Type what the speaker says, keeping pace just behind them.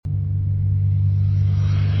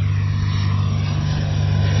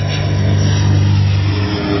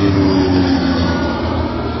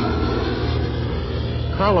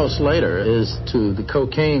Carlos Lehder is to the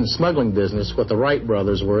cocaine smuggling business what the Wright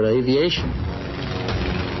brothers were to aviation.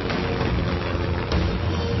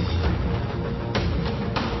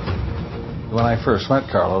 When I first met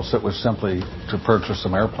Carlos, it was simply to purchase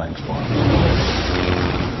some airplanes for him.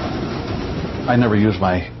 I never used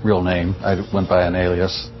my real name. I went by an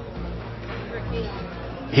alias.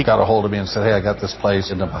 He got a hold of me and said, hey, I got this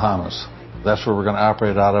place in the Bahamas. That's where we're going to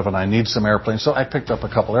operate out of, and I need some airplanes. So I picked up a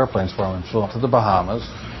couple airplanes for him and flew up to the Bahamas.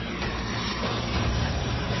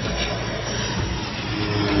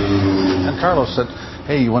 And Carlos said,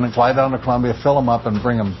 hey, you want to fly down to Colombia, fill them up, and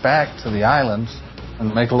bring them back to the islands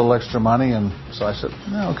and make a little extra money? And so I said,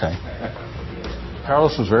 yeah, okay.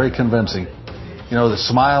 Carlos was very convincing. You know, the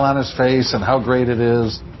smile on his face and how great it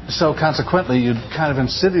is. So consequently, you'd kind of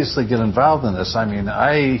insidiously get involved in this. I mean,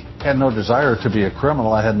 I had no desire to be a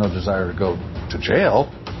criminal. I had no desire to go to jail.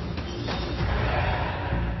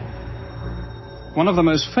 One of the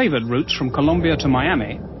most favored routes from Colombia to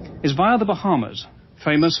Miami is via the Bahamas,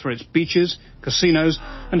 famous for its beaches, casinos,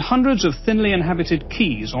 and hundreds of thinly inhabited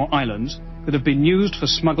keys or islands that have been used for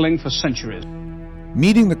smuggling for centuries.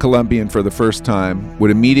 Meeting the Colombian for the first time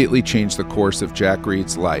would immediately change the course of Jack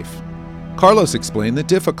Reed's life. Carlos explained the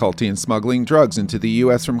difficulty in smuggling drugs into the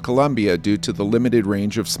U.S. from Colombia due to the limited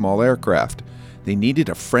range of small aircraft. They needed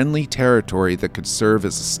a friendly territory that could serve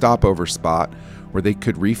as a stopover spot where they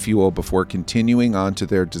could refuel before continuing on to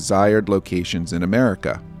their desired locations in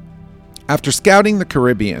America. After scouting the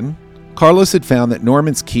Caribbean, Carlos had found that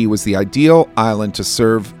Norman's Cay was the ideal island to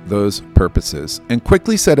serve those purposes, and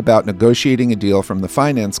quickly set about negotiating a deal from the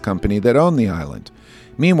finance company that owned the island.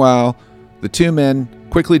 Meanwhile, the two men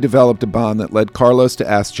quickly developed a bond that led Carlos to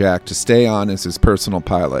ask Jack to stay on as his personal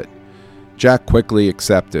pilot. Jack quickly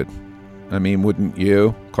accepted. I mean, wouldn't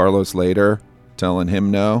you, Carlos Lehder, telling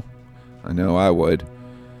him no? I know I would.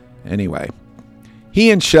 Anyway,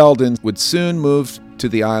 he and Sheldon would soon move to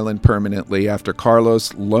the island permanently after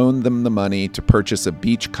Carlos loaned them the money to purchase a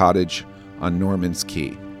beach cottage on Norman's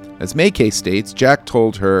Cay. As MayCay states, Jack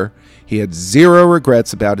told her he had zero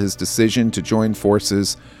regrets about his decision to join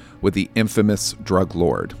forces with the infamous drug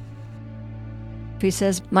lord. He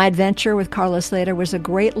says, my adventure with Carlos Lehder was a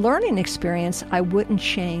great learning experience. I wouldn't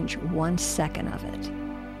change 1 second of it.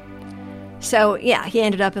 So, yeah, he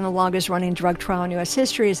ended up in the longest-running drug trial in U.S.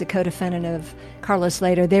 history as a co-defendant of Carlos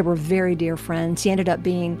Lehder. They were very dear friends. He ended up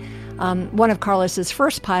being one of Carlos's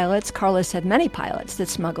first pilots. Carlos had many pilots that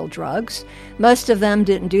smuggled drugs. Most of them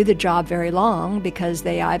didn't do the job very long because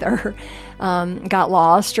they either got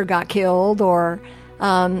lost or got killed or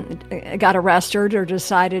got arrested or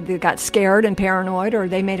decided they got scared and paranoid, or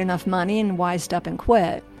they made enough money and wised up and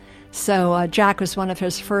quit. So Jack was one of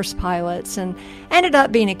his first pilots and ended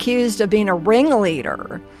up being accused of being a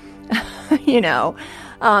ringleader,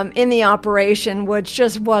 in the operation, which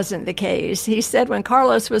just wasn't the case. He said when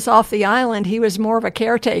Carlos was off the island, he was more of a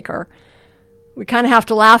caretaker. We kind of have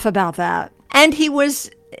to laugh about that. And he was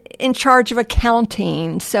in charge of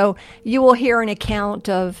accounting. So you will hear an account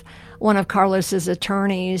of one of Carlos's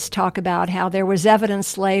attorneys talk about how there was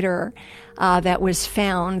evidence later that was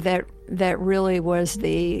found that really was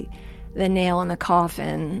the nail in the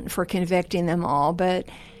coffin for convicting them all. But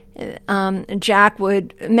Jack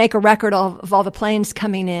would make a record of all the planes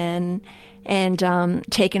coming in and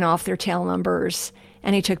taking off their tail numbers,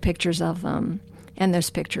 and he took pictures of them, and those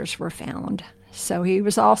pictures were found. So he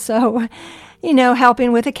was also,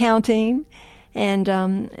 helping with accounting and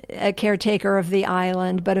a caretaker of the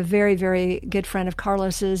island, but a very, very good friend of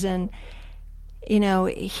Carlos's. And,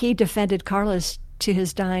 he defended Carlos to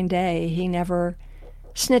his dying day. He never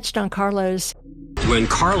snitched on Carlos. When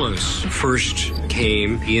Carlos first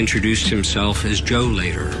came, he introduced himself as Joe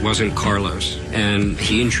Lehder. It wasn't Carlos. And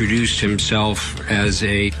he introduced himself as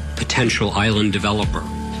a potential island developer.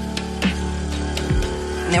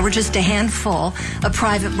 There were just a handful of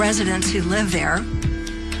private residents who lived there.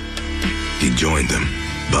 He joined them,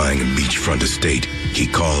 buying a beachfront estate he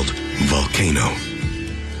called Volcano.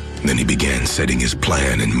 Then he began setting his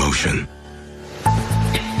plan in motion.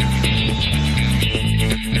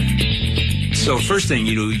 So first thing,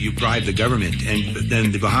 you bribe the government, and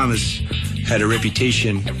then the Bahamas had a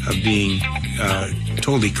reputation of being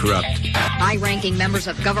totally corrupt. High-ranking members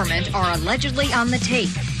of government are allegedly on the tape,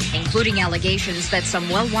 including allegations that some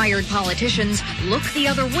well-wired politicians look the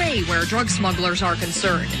other way where drug smugglers are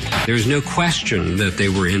concerned. There's no question that they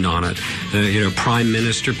were in on it. Prime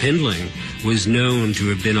Minister Pindling was known to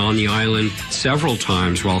have been on the island several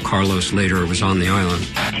times while Carlos Lehder was on the island.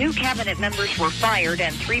 2 cabinet members were fired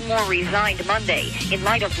and 3 more resigned Monday in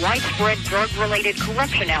light of widespread drug-related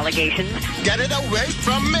corruption allegations. Get it away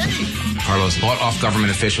from me! Carlos bought off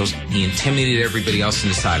government officials. He intimidated everybody else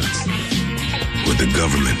into silence. With the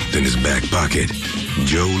government in his back pocket,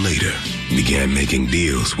 Joe Lehder began making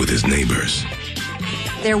deals with his neighbors.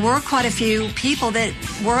 There were quite a few people that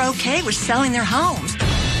were okay with selling their homes.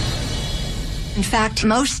 In fact,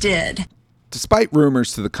 most did. Despite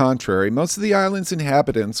rumors to the contrary, most of the island's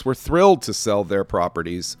inhabitants were thrilled to sell their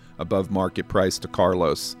properties above market price to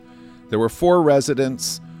Carlos. There were 4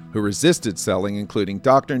 residents who resisted selling, including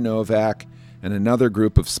Dr. Novak and another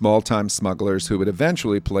group of small-time smugglers who would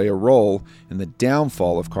eventually play a role in the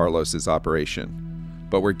downfall of Carlos's operation.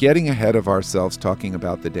 But we're getting ahead of ourselves talking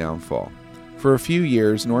about the downfall. For a few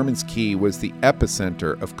years, Norman's Cay was the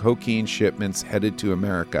epicenter of cocaine shipments headed to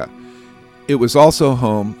America. It was also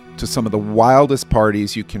home to some of the wildest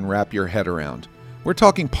parties you can wrap your head around. We're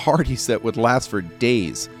talking parties that would last for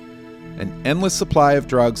days. An endless supply of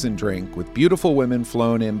drugs and drink, with beautiful women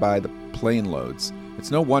flown in by the plane loads.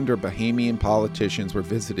 It's no wonder Bahamian politicians were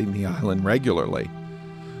visiting the island regularly.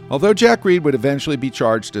 Although Jack Reed would eventually be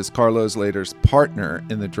charged as Carlos Lehder's partner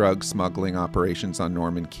in the drug smuggling operations on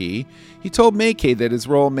Norman Cay, he told MayCay that his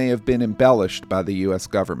role may have been embellished by the U.S.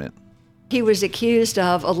 government. He was accused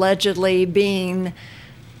of allegedly being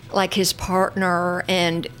like his partner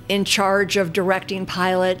and in charge of directing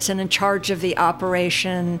pilots and in charge of the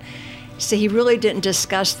operation. So he really didn't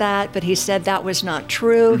discuss that, but he said that was not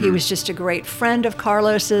true. He was just a great friend of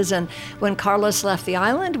Carlos's, and when Carlos left the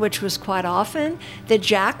island, which was quite often, that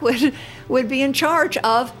Jack would be in charge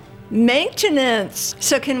of maintenance.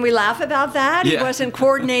 So can we laugh about that? Yeah. He wasn't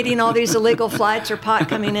coordinating all these illegal flights or pot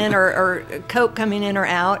coming in or coke coming in or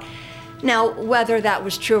out. Now, whether that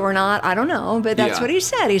was true or not, I don't know, but that's what he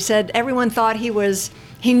said. He said everyone thought he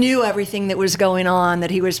knew everything that was going on,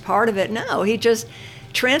 that he was part of it. No, he just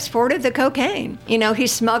transported the cocaine. You know, he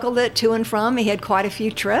smuggled it to and from. He had quite a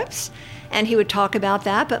few trips, and he would talk about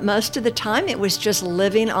that, but most of the time it was just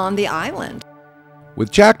living on the island.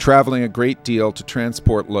 With Jack traveling a great deal to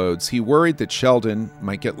transport loads, he worried that Sheldon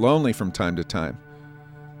might get lonely from time to time.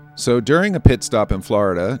 So during a pit stop in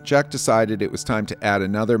Florida, Jack decided it was time to add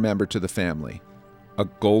another member to the family, a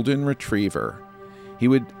golden retriever. He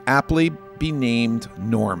would aptly be named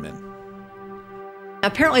Norman.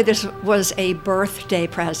 Apparently this was a birthday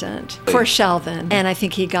present for Sheldon, and I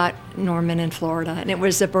think he got Norman in Florida, and it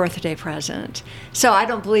was a birthday present. So I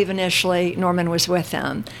don't believe initially Norman was with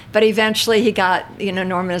him, but eventually he got,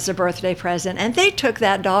 Norman as a birthday present, and they took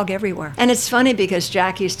that dog everywhere. And it's funny because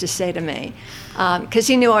Jack used to say to me, because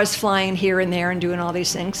he knew I was flying here and there and doing all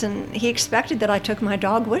these things, and he expected that I took my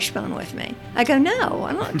dog Wishbone with me. I go, no,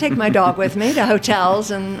 I don't take my dog with me to hotels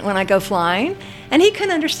and when I go flying. And he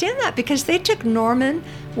couldn't understand that because they took Norman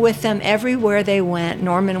with them everywhere they went.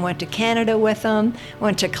 Norman went to Canada with them,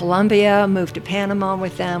 went to Colombia, moved to Panama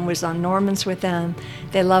with them, was on Norman's with them.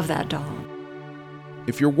 They love that dog.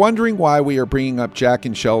 If you're wondering why we are bringing up Jack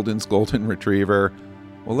and Sheldon's golden retriever,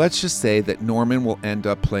 well, let's just say that Norman will end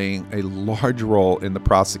up playing a large role in the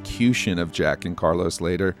prosecution of Jack and Carlos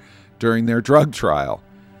Lehder during their drug trial.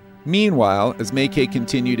 Meanwhile, as MayCay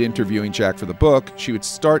continued interviewing Jack for the book, she would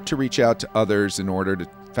start to reach out to others in order to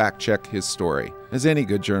fact-check his story, as any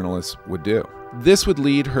good journalist would do. This would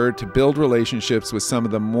lead her to build relationships with some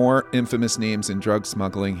of the more infamous names in drug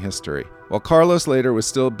smuggling history. While Carlos Lehder was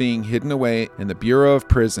still being hidden away in the Bureau of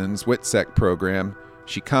Prisons WITSEC program,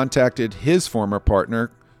 she contacted his former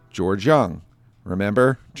partner, George Jung.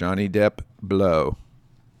 Remember? Johnny Depp Blow.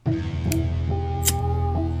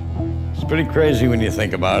 It's pretty crazy when you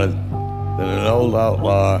think about it, that an old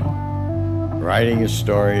outlaw writing his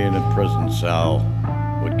story in a prison cell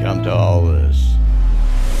would come to all this.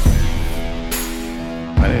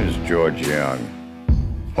 My name is George Jung,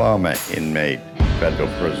 former inmate, federal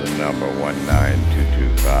prison number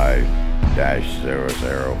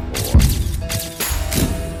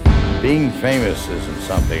 19225-004. Being famous isn't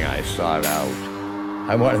something I sought out.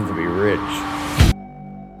 I wanted to be rich.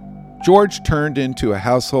 George turned into a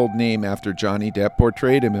household name after Johnny Depp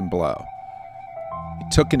portrayed him in Blow. He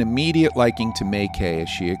took an immediate liking to MayCay, as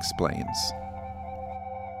she explains.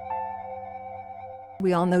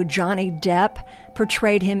 We all know Johnny Depp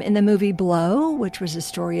portrayed him in the movie Blow, which was a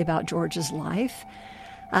story about George's life.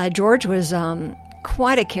 George was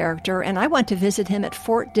quite a character, and I went to visit him at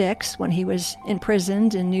Fort Dix when he was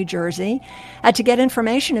imprisoned in New Jersey to get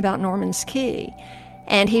information about Norman's Cay.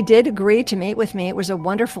 And he did agree to meet with me. It was a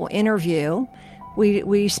wonderful interview.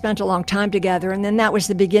 We spent a long time together, and then that was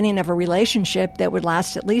the beginning of a relationship that would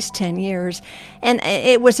last at least 10 years. And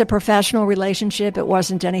it was a professional relationship. It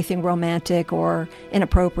wasn't anything romantic or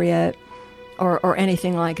inappropriate or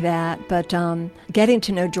anything like that. But getting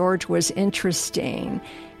to know George was interesting.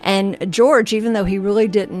 And George, even though he really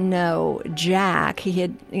didn't know Jack, he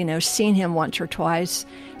had, seen him once or twice.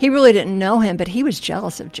 He really didn't know him, but he was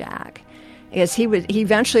jealous of Jack, because he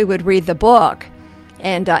eventually would read the book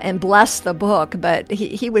and bless the book, but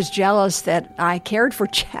he was jealous that I cared for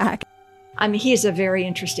Jack. I mean, he is a very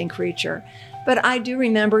interesting creature. But I do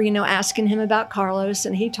remember, asking him about Carlos,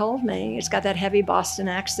 and he told me, he's got that heavy Boston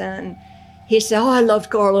accent. He said, "Oh, I loved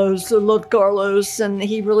Carlos, and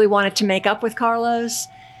he really wanted to make up with Carlos.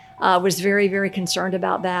 Was very, very concerned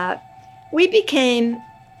about that. We became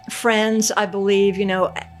friends, I believe,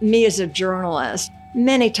 me as a journalist.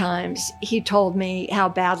 Many times he told me how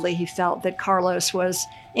badly he felt that Carlos was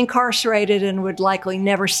incarcerated and would likely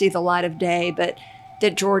never see the light of day, but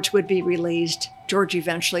that George would be released. George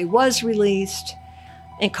eventually was released,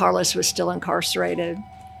 and Carlos was still incarcerated.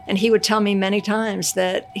 And he would tell me many times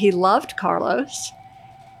that he loved Carlos,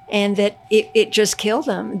 and that it just killed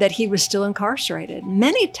him that he was still incarcerated.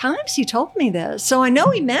 Many times he told me this, so I know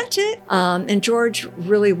he meant it. And George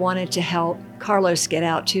really wanted to help Carlos get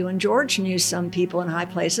out too, and George knew some people in high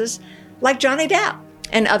places, like Johnny Depp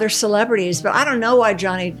and other celebrities, but I don't know why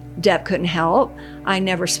Johnny Depp couldn't help. I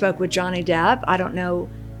never spoke with Johnny Depp. I don't know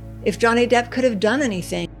if Johnny Depp could have done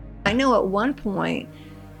anything. I know at one point,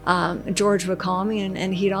 George would call me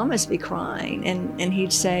and he'd almost be crying, and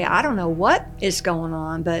he'd say, "I don't know what is going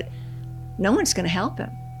on, but no one's going to help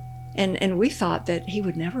him." And we thought that he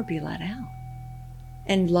would never be let out.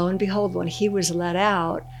 And lo and behold, when he was let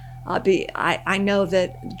out, I know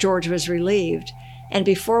that George was relieved. And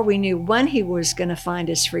before we knew when he was going to find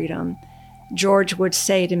his freedom, George would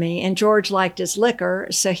say to me, and George liked his liquor,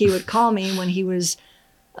 so he would call me when he was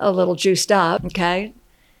a little juiced up, okay?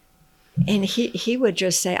 And he would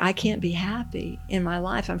just say, "I can't be happy in my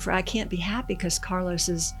life. I can't be happy because Carlos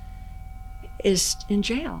is in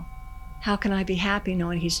jail. How can I be happy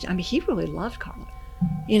knowing he really loved Carlos,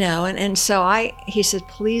 And so he said,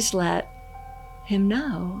 "Please let him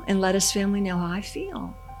know and let his family know how I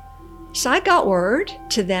feel." So I got word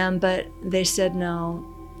to them, but they said no,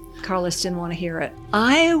 Carlos didn't want to hear it.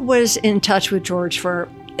 I was in touch with George for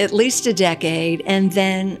at least a decade, and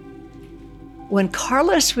then when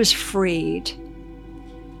Carlos was freed,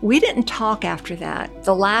 we didn't talk after that.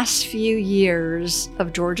 The last few years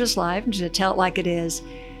of George's life, to tell it like it is,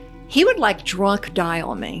 he would drunk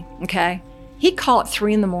dial me, okay? He'd call at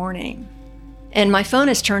 3 a.m, and my phone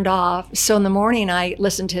is turned off. So in the morning, I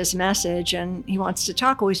listen to his message, and he wants to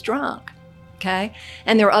talk. Well, he's drunk, okay?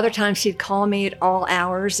 And there were other times he'd call me at all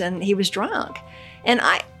hours, and he was drunk. And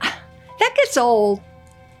that gets old.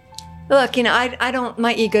 Look, I don't,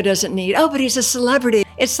 my ego doesn't need, "Oh, but he's a celebrity."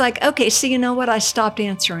 It's like, okay, so you know what? I stopped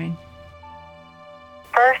answering.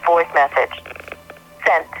 First voice message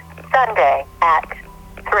sent Sunday at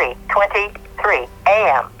 3:23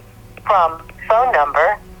 a.m. from phone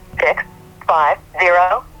number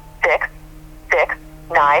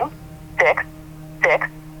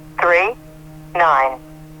 650-669-6639.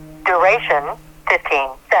 Duration 15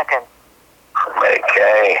 seconds.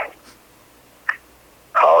 MayCay,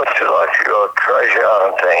 how would you like to go treasure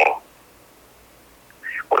hunting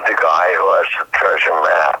with the guy who has the treasure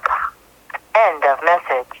map? End of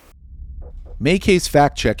message. MayCay's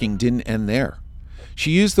fact-checking didn't end there.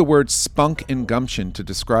 She used the words spunk and gumption to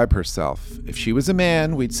describe herself. If she was a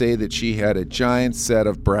man, we'd say that she had a giant set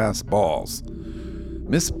of brass balls.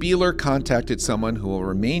 Miss Beeler contacted someone who will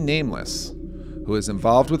remain nameless, who is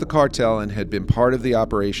involved with the cartel and had been part of the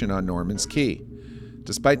operation on Norman's Key.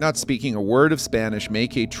 Despite not speaking a word of Spanish,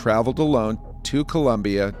 MayCay traveled alone to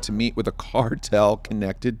Colombia to meet with a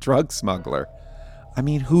cartel-connected drug smuggler. I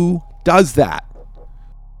mean, who does that?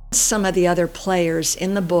 Some of the other players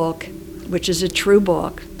in the book, which is a true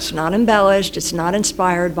book, it's not embellished, it's not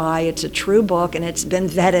inspired by, it's a true book, and it's been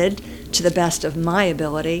vetted to the best of my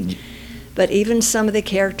ability. But even some of the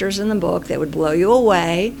characters in the book that would blow you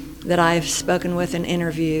away, that I've spoken with and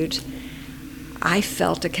interviewed, I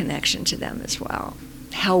felt a connection to them as well.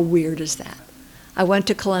 How weird is that? I went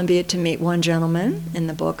to Colombia to meet one gentleman in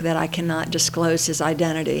the book that I cannot disclose his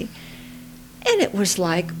identity, and it was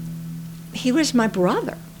like he was my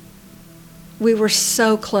brother. We were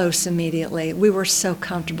so close immediately. We were so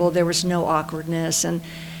comfortable. There was no awkwardness, and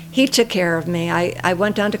he took care of me. I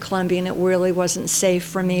went down to Colombia, and it really wasn't safe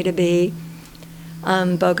for me to be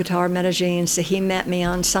Bogota or Medellin, so he met me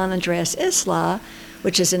on San Andreas Isla,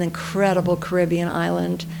 which is an incredible Caribbean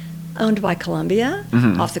island owned by Colombia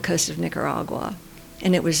off the coast of Nicaragua.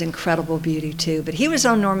 And it was incredible beauty, too. But he was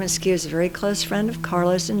on Norman's Key. He was a very close friend of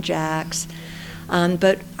Carlos and Jack's.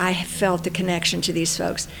 But I felt the connection to these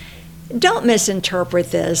folks. Don't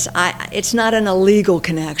misinterpret this. It's not an illegal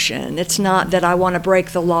connection. It's not that I want to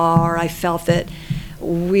break the law, or I felt that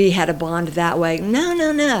we had a bond that way.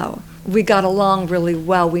 No. We got along really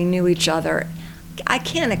well. We knew each other. I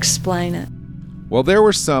can't explain it. While there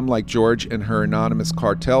were some, like George and her anonymous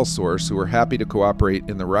cartel source, who were happy to cooperate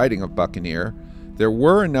in the writing of Buccaneer, there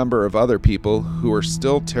were a number of other people who were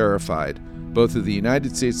still terrified, both of the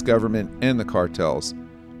United States government and the cartels.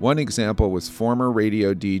 One example was former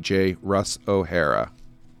radio DJ Russ O'Hara.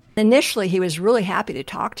 Initially, he was really happy to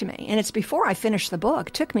talk to me, and it's before I finished the book.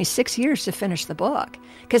 It took me 6 years to finish the book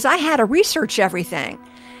because I had to research everything.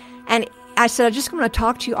 And I said, I'm just going to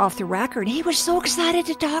talk to you off the record. He was so excited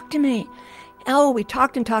to talk to me. Oh, we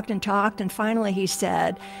talked, and finally he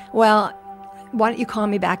said, well, why don't you call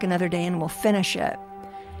me back another day and we'll finish it.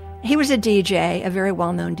 He was a DJ, a very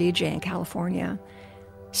well-known DJ in California.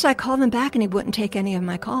 So I called him back and he wouldn't take any of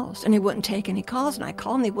my calls. And he wouldn't take any calls. And I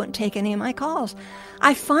called him and he wouldn't take any of my calls.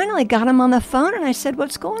 I finally got him on the phone and I said,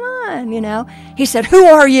 what's going on, He said, who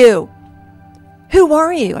are you? Who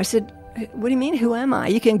are you? I said, what do you mean, who am I?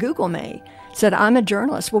 You can Google me. He said, I'm a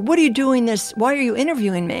journalist. Well, what are you doing this? Why are you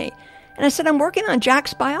interviewing me? And I said, I'm working on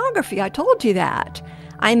Jack's biography. I told you that.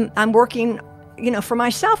 I'm working, for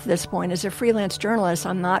myself at this point as a freelance journalist.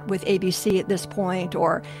 I'm not with ABC at this point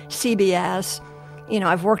or CBS.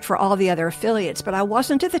 I've worked for all the other affiliates, but I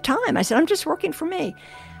wasn't at the time. I said, I'm just working for me.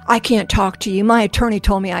 I can't talk to you. My attorney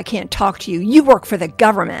told me I can't talk to you. You work for the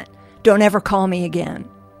government. Don't ever call me again.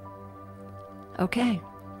 Okay.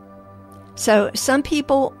 So some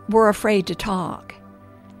people were afraid to talk.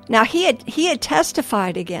 Now, he had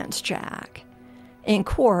testified against Jack in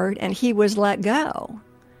court, and he was let go.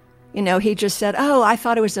 He just said, I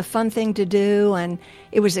thought it was a fun thing to do, and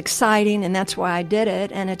it was exciting, and that's why I did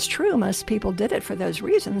it. And it's true, most people did it for those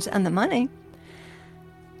reasons and the money.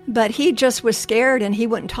 But he just was scared, and he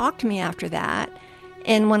wouldn't talk to me after that.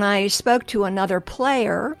 And when I spoke to another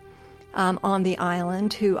player on the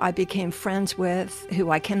island who I became friends with, who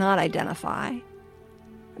I cannot identify,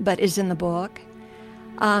 but is in the book,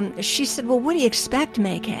 she said, well, what do you expect,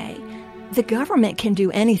 MayCay? The government can do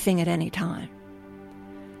anything at any time.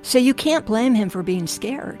 So you can't blame him for being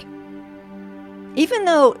scared. Even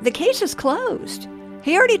though the case is closed.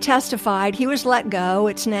 He already testified. He was let go.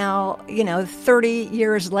 It's now, 30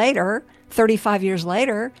 years later, 35 years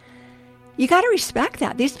later. You got to respect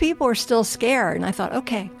that. These people are still scared. And I thought,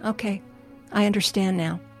 okay, I understand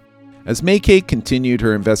now. As MayCay continued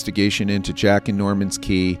her investigation into Jack and Norman's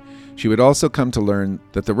Key, she would also come to learn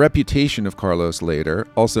that the reputation of Carlos Lehder,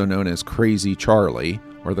 also known as Crazy Charlie,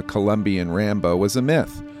 or the Colombian Rambo, was a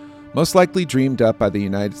myth, most likely dreamed up by the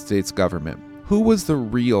United States government. Who was the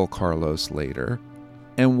real Carlos Lehder?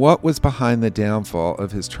 And what was behind the downfall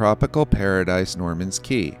of his tropical paradise, Norman's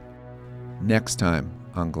Key? Next time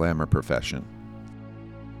on Glamour Profession.